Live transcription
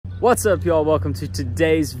What's up, y'all? Welcome to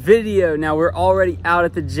today's video. Now we're already out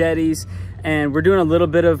at the jetties and we're doing a little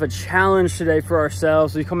bit of a challenge today for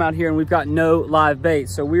ourselves. We come out here and we've got no live bait,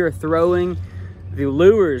 so we are throwing the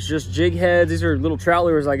lures, just jig heads. These are little trout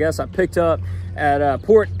lures, I guess, I picked up at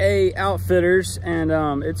Port A Outfitters,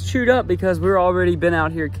 and it's chewed up because we've already been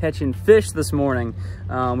out here catching fish this morning.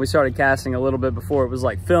 We started casting a little bit before it was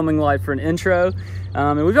like filming light for an intro,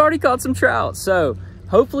 and we've already caught some trout. So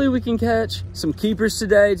hopefully we can catch some keepers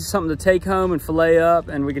today, just something to take home and fillet up,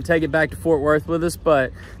 and we can take it back to Fort Worth with us.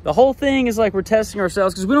 But the whole thing is like we're testing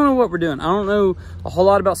ourselves because we don't know what we're doing. I don't know a whole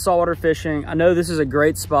lot about saltwater fishing. I know this is a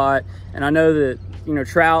great spot, and I know that, you know,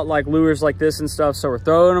 trout like lures like this and stuff, so we're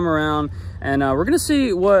throwing them around, and we're gonna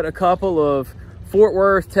see what a couple of Fort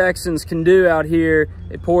Worth Texans can do out here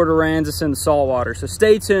at Port Aransas in the saltwater. So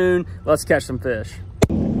stay tuned, let's catch some fish.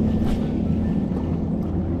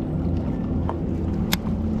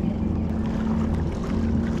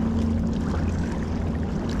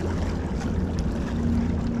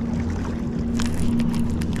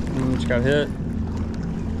 Just got hit.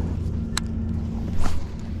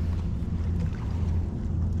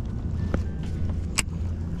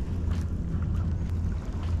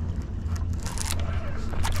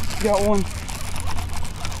 Got one.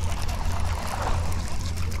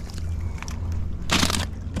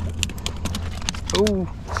 Oh,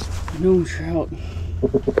 no trout.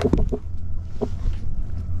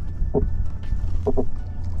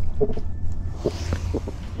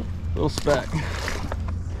 Little speck.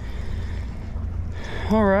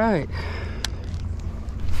 All right.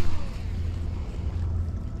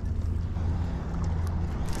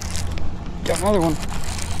 Got another one.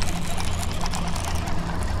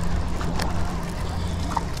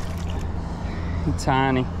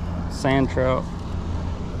 Tiny sand trout.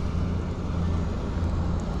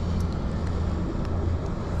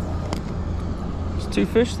 There's two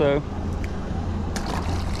fish though.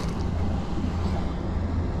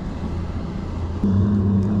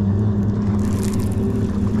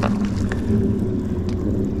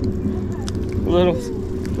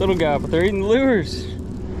 Little guy, but they're eating the lures.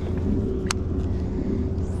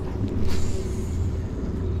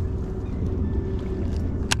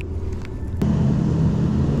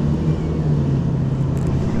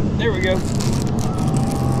 There we go.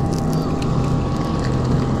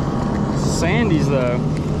 Sandies though.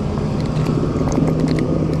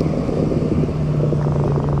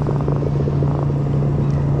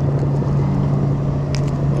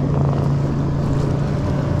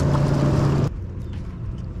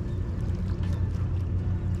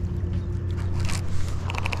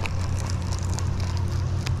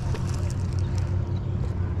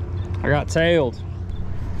 I got tailed.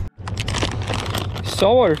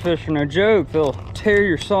 Saltwater fish are no joke. They'll tear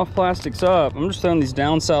your soft plastics up. I'm just throwing these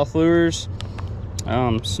down south lures.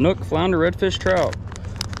 Snook, flounder, redfish, trout.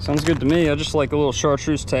 Sounds good to me. I just like a little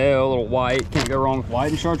chartreuse tail, a little white. Can't go wrong with white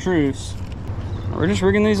and chartreuse. We're just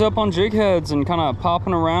rigging these up on jig heads and kind of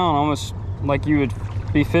popping around, almost like you would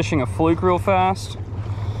be fishing a fluke real fast.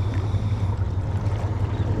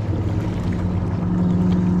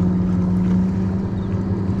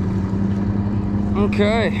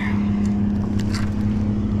 Okay.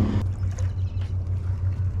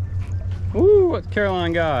 Ooh, what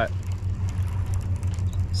Caroline got?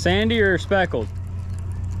 Sandy or speckled?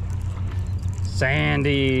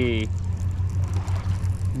 Sandy.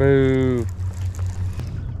 Boo.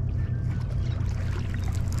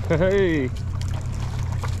 Hey.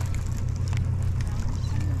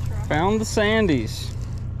 Found the sandies.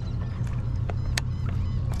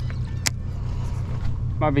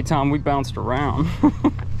 Might be time we bounced around.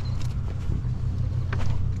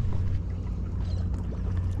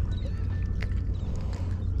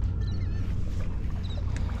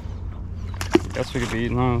 Guess we could be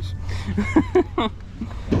eating those.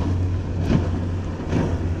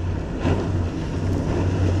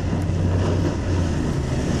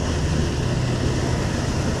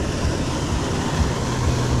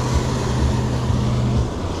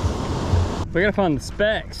 We gotta find the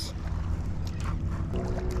specks.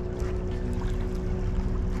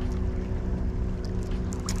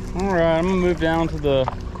 All right, I'm gonna move down to the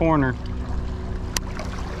corner.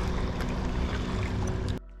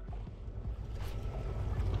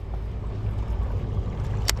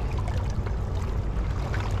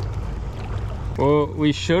 Well,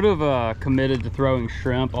 we should have committed to throwing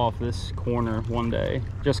shrimp off this corner one day,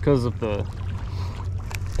 just because of the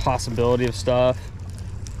possibility of stuff.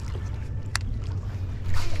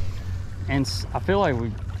 And I feel like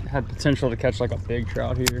we had potential to catch like a big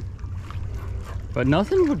trout here, but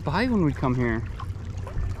nothing would bite when we come here.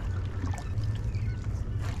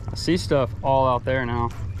 I see stuff all out there now.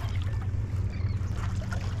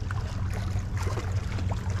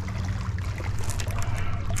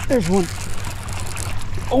 There's one.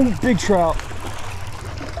 Oh, big trout.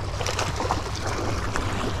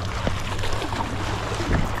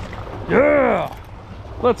 Yeah,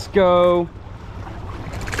 let's go.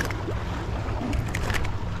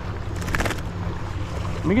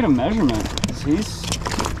 Let me get a measurement. He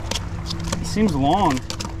seems long.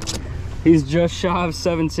 He's just shy of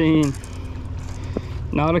 17.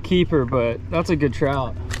 Not a keeper, but that's a good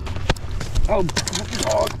trout. Oh,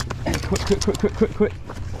 quick.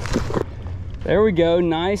 There we go,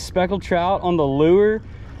 nice speckled trout on the lure.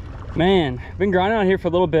 Man, been grinding out here for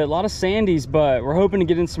a little bit. A lot of sandies, but we're hoping to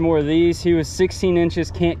get in some more of these. He was 16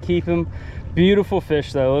 inches, can't keep him. Beautiful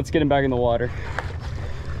fish though. Let's get him back in the water.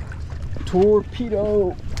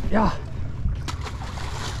 Torpedo. Yeah.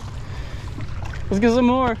 Let's get some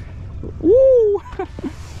more. Woo!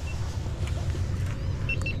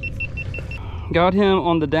 Got him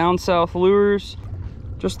on the down south lures.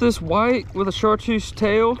 Just this white with a chartreuse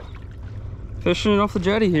tail. Fishing it off the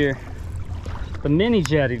jetty here. The mini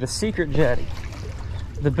jetty, the secret jetty,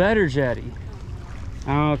 the better jetty.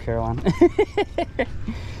 Oh, Caroline.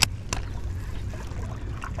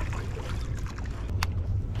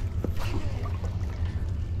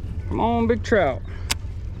 Come on, big trout.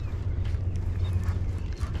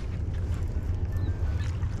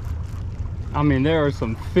 I mean, there are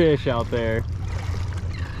some fish out there.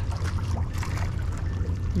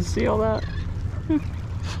 You see all that?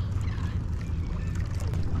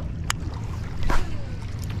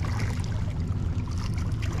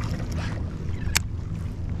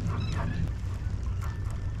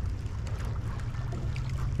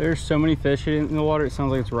 There's so many fish in the water, it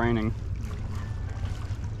sounds like it's raining.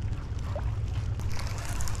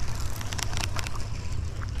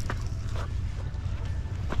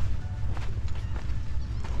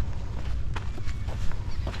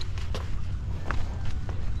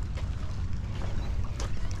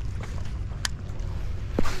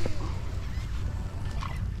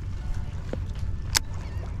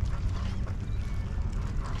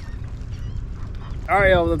 All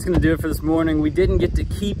right, y'all, that's gonna do it for this morning. We didn't get to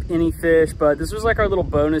keep any fish, but this was like our little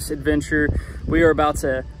bonus adventure. We are about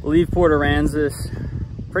to leave Port Aransas.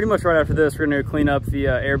 Pretty much right after this, we're gonna clean up the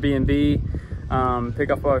Airbnb, pick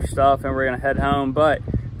up our stuff, and we're gonna head home. But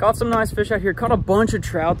got some nice fish out here. Caught a bunch of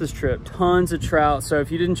trout this trip, tons of trout. So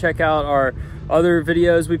if you didn't check out our other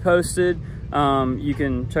videos we posted, you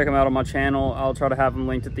can check them out on my channel. I'll try to have them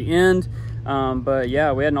linked at the end. But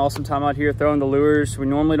yeah, we had an awesome time out here throwing the lures. We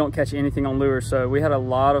normally don't catch anything on lures, so we had a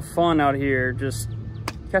lot of fun out here just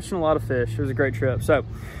catching a lot of fish. It was a great trip. So if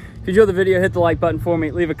you enjoyed the video, hit the like button for me,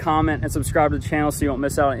 leave a comment, and subscribe to the channel so you won't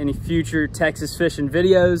miss out on any future Texas fishing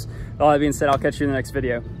videos. With all that being said, I'll catch you in the next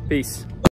video. Peace.